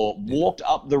outside floor, walked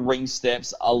up the ring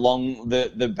steps along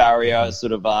the barrier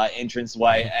sort of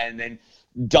entranceway, and then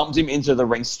dumped him into the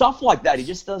ring. Stuff like that. He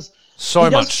just does so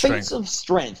much feats of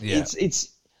strength. Yeah.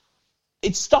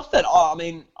 It's stuff that,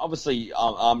 obviously,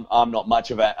 I'm not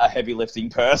much of a heavy lifting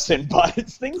person, but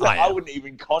it's things that I wouldn't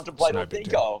even contemplate or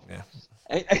think of.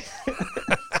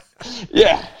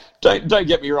 Yeah. Don't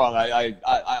get me wrong.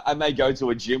 I may go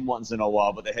to a gym once in a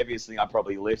while, but the heaviest thing I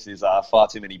probably lift is far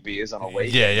too many beers on a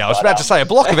week. Yeah. I was about to say, a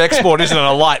block of export isn't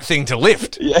a light thing to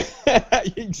lift. Yeah,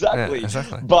 exactly. Yeah,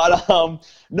 exactly. But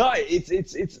no,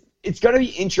 it's going to be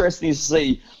interesting to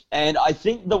see. And I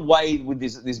think the way with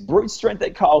this brute strength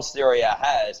that Kyle Sterrier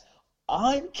has,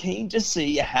 I'm keen to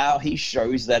see how he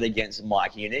shows that against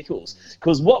Mikey Nicholls.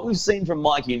 Because what we've seen from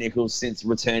Mikey Nicholls since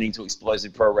returning to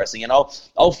Explosive Pro Wrestling, and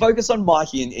I'll focus on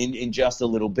Mikey in just a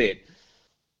little bit,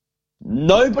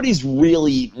 nobody's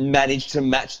really managed to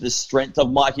match the strength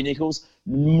of Mikey Nicholls,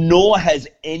 nor has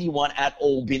anyone at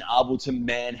all been able to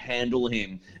manhandle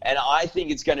him. And I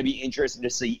think it's going to be interesting to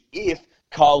see if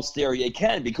Kyle Sterrier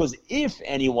can, because if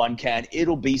anyone can,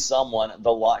 it'll be someone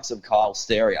the likes of Kyle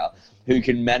Sterrier who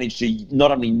can manage to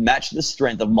not only match the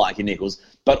strength of Mikey Nicholls,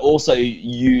 but also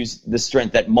use the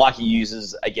strength that Mikey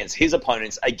uses against his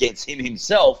opponents, against him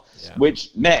himself, which,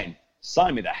 man,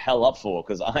 sign me the hell up for,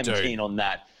 because I'm keen on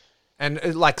that.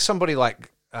 And like somebody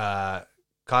like Kyle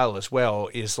as well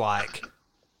is like,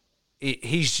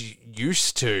 he's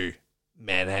used to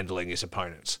manhandling his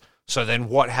opponents. So then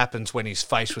what happens when he's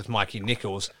faced with Mikey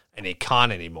Nicholls and he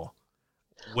can't anymore?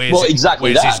 Where's his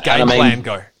game plan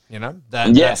go? You know,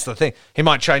 that's the thing. He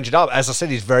might change it up. As I said,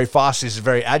 he's very fast. He's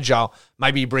very agile.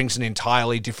 Maybe he brings an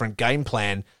entirely different game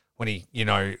plan when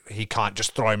he can't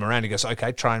just throw him around. He goes,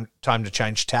 okay, time to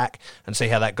change tack and see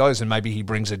how that goes. And maybe he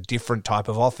brings a different type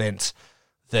of offense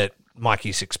that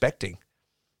Mikey's expecting.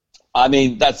 I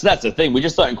mean, that's the thing. We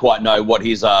just don't quite know what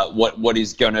he's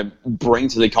going to bring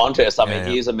to the contest. I mean,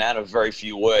 he is a man of very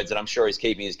few words, and I'm sure he's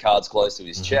keeping his cards close to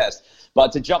his chest.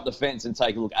 But to jump the fence and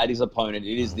take a look at his opponent,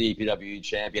 it is the EPW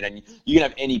champion, and you can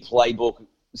have any playbook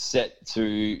set to,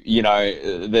 you know,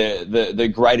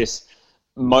 the greatest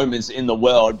moments in the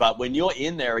world, but when you're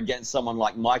in there against someone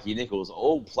like Mikey Nicholls,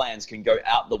 all plans can go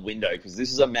out the window, because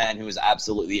this is a man who is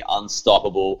absolutely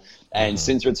unstoppable, and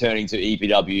since returning to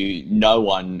EPW, no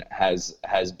one has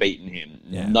beaten him.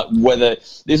 Whether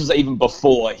this was even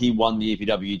before he won the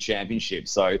EPW championship.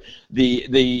 So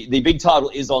the big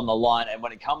title is on the line, and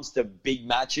when it comes to big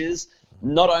matches,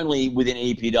 not only within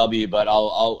EPW, but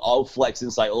I'll flex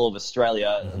and say all of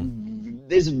Australia,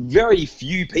 there's very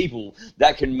few people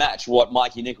that can match what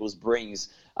Mikey Nicholls brings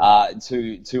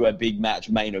to a big match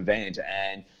main event.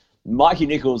 And Mikey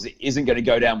Nicholls isn't going to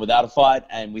go down without a fight.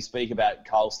 And we speak about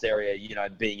Kyle Stereo, you know,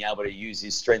 being able to use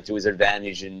his strength to his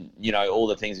advantage, and, you know, all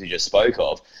the things we just spoke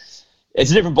of. It's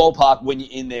a different ballpark when you're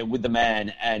in there with the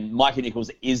man, and Mikey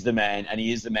Nicholls is the man, and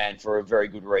he is the man for a very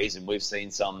good reason. We've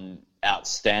seen some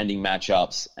outstanding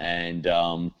matchups, and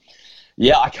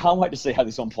I can't wait to see how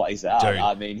this one plays out. Dude,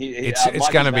 I mean, it's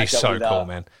going to be so cool,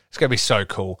 man. It's going to be so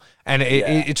cool, and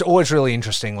it's always really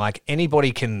interesting. Like,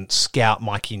 anybody can scout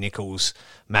Mikey Nicholls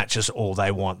matches all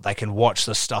they want. They can watch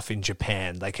the stuff in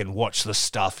Japan. They can watch the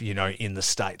stuff, you know, in the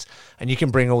States, and you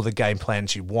can bring all the game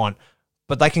plans you want,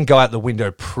 but they can go out the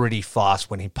window pretty fast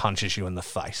when he punches you in the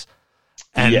face.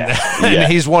 And, and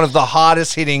he's one of the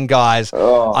hardest hitting guys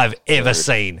I've ever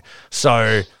seen.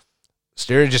 So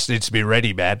Stereo just needs to be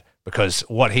ready, man, because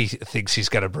what he thinks he's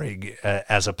going to bring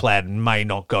as a plan may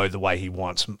not go the way he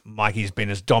wants. Mikey's been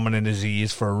as dominant as he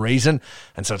is for a reason,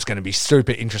 and so it's going to be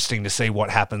super interesting to see what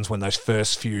happens when those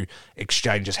first few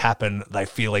exchanges happen. They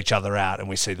feel each other out, and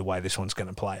we see the way this one's going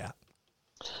to play out.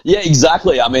 Yeah,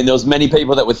 exactly. I mean, there was many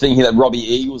people that were thinking that Robbie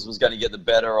Eagles was going to get the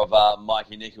better of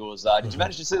Mikey Nicholls. Did you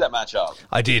manage to see that matchup?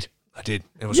 I did.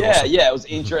 It was awesome. It was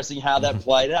interesting how that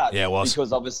played out. Yeah, it was.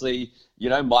 Because obviously, you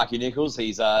know, Mikey Nicholls,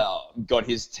 he's got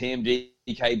his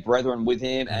TMDK brethren with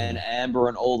him, and Amber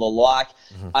and all the like.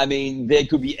 I mean, there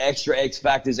could be extra X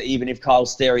factors even if Kyle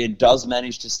Stereo does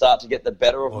manage to start to get the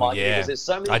better of Mikey Nicholls. There's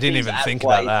so many I didn't things even at think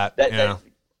play about that.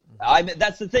 I mean,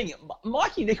 that's the thing.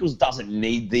 Mikey Nicholls doesn't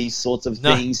need these sorts of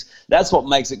things. That's what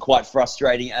makes it quite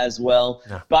frustrating as well.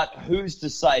 No. But who's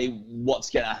to say what's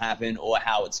going to happen or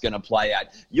how it's going to play out?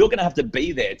 You're going to have to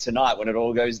be there tonight when it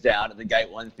all goes down at the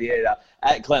Gate 1 Theatre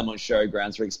at Claremont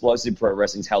Showgrounds for Explosive Pro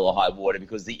Wrestling's Hell or High Water,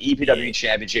 because the EPW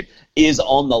Championship is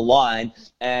on the line.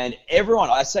 And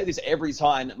everyone, I say this every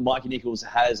time Mikey Nicholls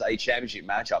has a championship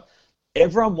matchup,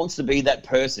 everyone wants to be that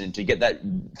person to get that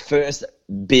first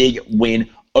big win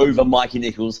over Mikey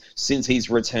Nicholls since he's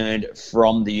returned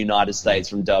from the United States,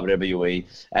 from WWE.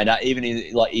 And even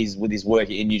he's with his work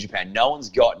in New Japan, no one's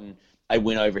gotten a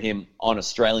win over him on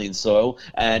Australian soil,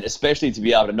 and especially to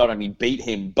be able to not only beat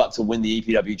him, but to win the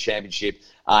EPW Championship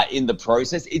in the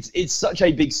process. It's such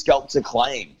a big scalp to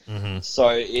claim. So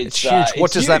it's huge.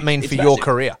 What does that mean for your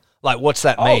career? Like, what's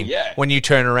that mean when you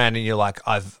turn around and you're like,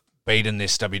 I've beaten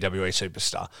this WWE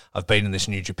superstar, I've beaten this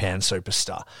New Japan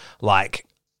superstar? Like,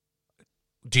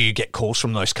 do you get calls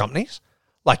from those companies?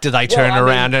 Like, do they turn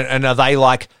around and are they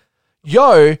like,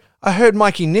 yo, I heard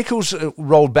Mikey Nicholls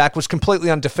rolled back, was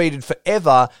completely undefeated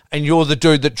forever, and you're the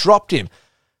dude that dropped him.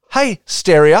 Hey,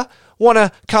 Stereo, want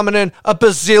to come in $1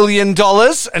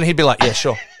 bazillion? And he'd be like, yeah,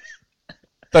 sure.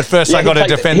 But first I got to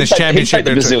defend this championship.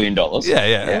 He'd take $1 bazillion.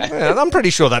 Yeah. I'm pretty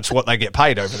sure that's what they get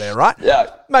paid over there, right? Yeah,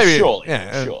 maybe surely.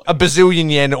 $1 bazillion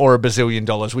yen or $1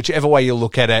 bazillion, whichever way you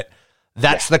look at it.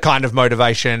 That's the kind of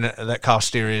motivation that Kyle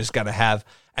Stereo is going to have,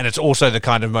 and it's also the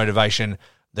kind of motivation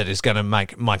that is going to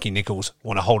make Mikey Nicholls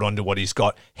want to hold on to what he's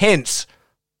got. Hence,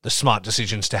 the smart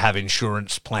decisions to have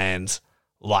insurance plans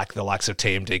like the likes of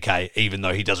TMDK, even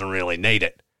though he doesn't really need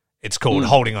it. It's called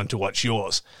holding on to what's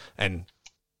yours, and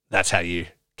that's how you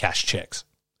cash checks.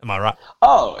 Am I right?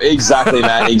 Oh, exactly,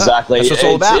 man. Exactly. That's what it's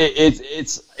all about.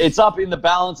 It's up in the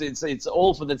balance. It's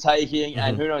all for the taking,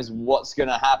 and who knows what's going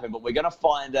to happen. But we're going to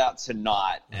find out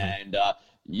tonight, and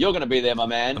you're going to be there, my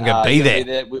man. I'm going to be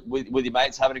there with your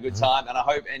mates, having a good time. And I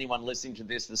hope anyone listening to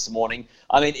this morning,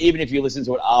 I mean, even if you listen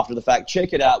to it after the fact,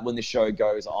 check it out when the show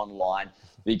goes online,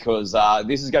 because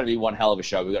this is going to be one hell of a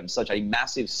show. We've got such a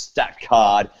massive stacked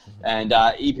card, and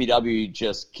EPW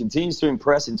just continues to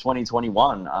impress in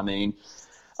 2021. I mean,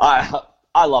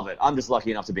 I love it. I'm just lucky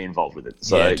enough to be involved with it.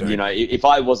 So, you know, if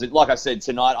I wasn't, like I said,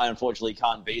 tonight, I unfortunately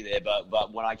can't be there,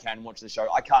 but when I can watch the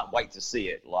show, I can't wait to see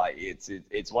it. Like,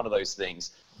 it's one of those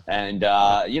things. And,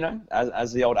 you know,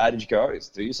 as the old adage goes,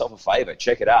 do yourself a favor,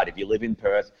 check it out. If you live in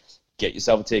Perth, get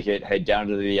yourself a ticket, head down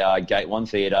to the Gate 1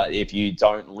 Theatre. If you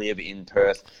don't live in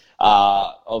Perth,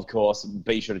 of course,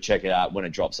 be sure to check it out when it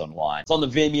drops online. It's on the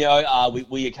Vimeo.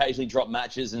 We occasionally drop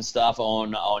matches and stuff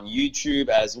on YouTube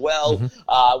as well.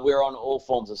 Mm-hmm. We're on all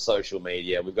forms of social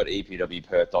media. We've got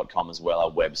epwperth.com as well, our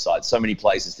website. So many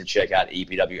places to check out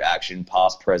EPW action,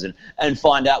 past, present, and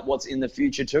find out what's in the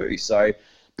future too. So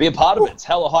be a part of it. It's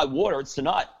hell or high water. It's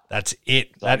tonight. That's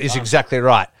it. That is exactly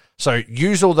right. So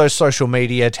use all those social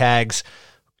media tags.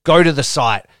 Go to the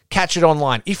site. Catch it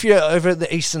online. If you're over at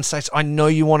the Eastern States, I know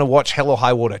you want to watch Hell or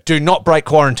High Water. Do not break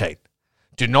quarantine.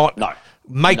 Do not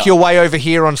make your way over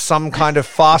here on some kind of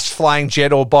fast-flying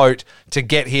jet or boat to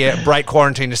get here, break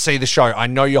quarantine to see the show. I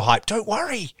know you're hyped. Don't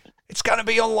worry. It's going to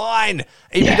be online.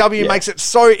 EPW makes it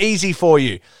so easy for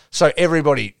you. So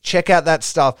everybody, check out that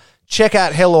stuff. Check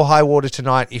out Hell or High Water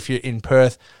tonight if you're in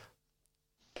Perth.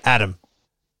 Adam,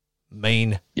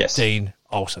 Dean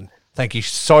Olsen. Thank you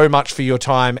so much for your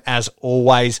time, as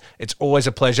always. It's always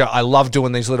a pleasure. I love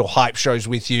doing these little hype shows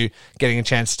with you, getting a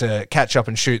chance to catch up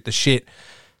and shoot the shit.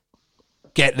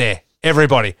 Get there,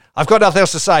 everybody. I've got nothing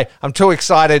else to say. I'm too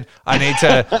excited. I need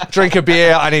to drink a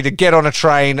beer. I need to get on a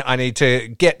train. I need to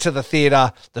get to the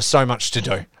theatre. There's so much to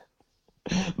do.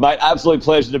 Mate, absolute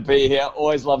pleasure to be here.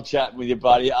 Always love chatting with you,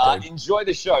 buddy. Enjoy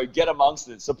the show. Get amongst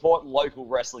it. Support local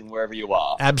wrestling wherever you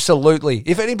are. Absolutely.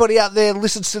 If anybody out there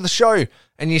listens to the show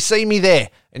and you see me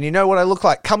there and you know what I look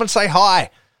like, come and say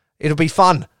hi. It'll be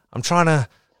fun. I'm trying to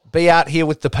be out here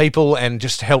with the people and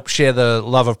just help share the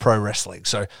love of pro wrestling.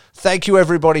 So thank you,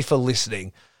 everybody, for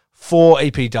listening. For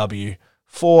EPW,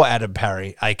 for Adam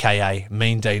Parry, a.k.a.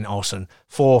 Mean Dean Olsen,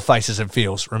 for Faces and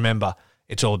Feels. Remember,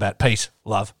 it's all about peace,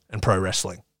 love, and pro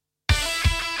wrestling.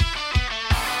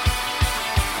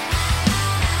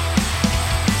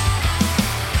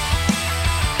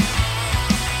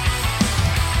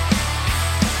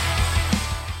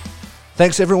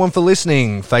 Thanks everyone for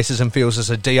listening. Faces and Feels is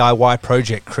a DIY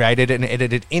project created and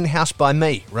edited in-house by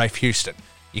me, Rafe Houston.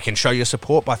 You can show your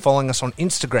support by following us on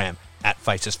Instagram at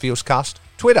FacesFeelsCast,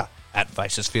 Twitter at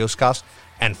FacesFeelsCast,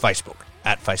 and Facebook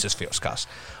at FacesFeelsCast.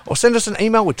 Or send us an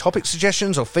email with topic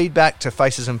suggestions or feedback to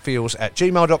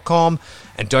facesandfeels@gmail.com.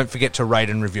 And don't forget to rate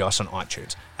and review us on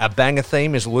iTunes. Our banger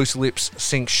theme is Loose Lips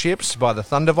Sink Ships by the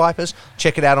Thunder Vipers.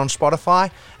 Check it out on Spotify.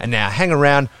 And now hang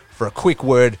around for a quick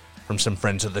word from some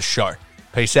friends of the show.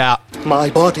 Peace out. My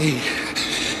body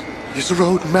is a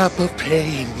roadmap of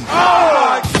pain.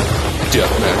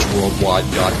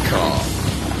 DeathmatchWorldwide.com,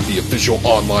 the official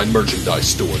online merchandise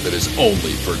store that is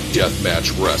only for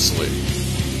deathmatch wrestling.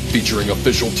 Featuring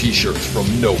official t-shirts from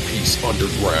No Peace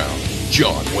Underground,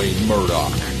 John Wayne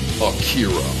Murdoch,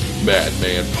 Akira,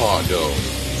 Madman Pondo,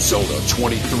 Zona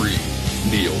 23,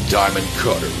 Neil Diamond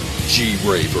Cutter, G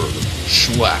Raver,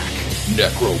 Schlack,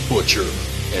 Necro Butcher,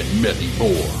 and many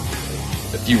more.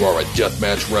 If you are a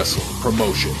deathmatch wrestler,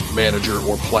 promotion, manager,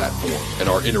 or platform and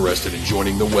are interested in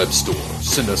joining the web store,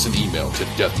 send us an email to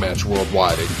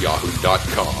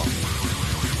deathmatchworldwide@yahoo.com.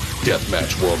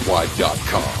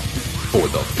 Deathmatchworldwide.com for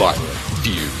the violent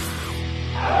feud.